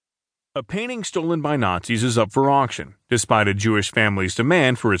A painting stolen by Nazis is up for auction, despite a Jewish family's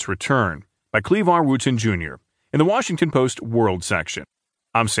demand for its return, by Cleve Wootson Jr. in the Washington Post World section.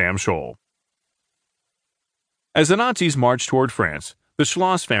 I'm Sam Scholl. As the Nazis marched toward France, the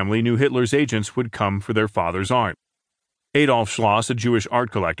Schloss family knew Hitler's agents would come for their father's art. Adolf Schloss, a Jewish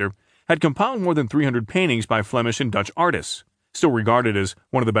art collector, had compiled more than 300 paintings by Flemish and Dutch artists, still regarded as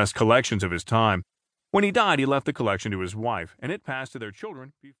one of the best collections of his time. When he died, he left the collection to his wife, and it passed to their children.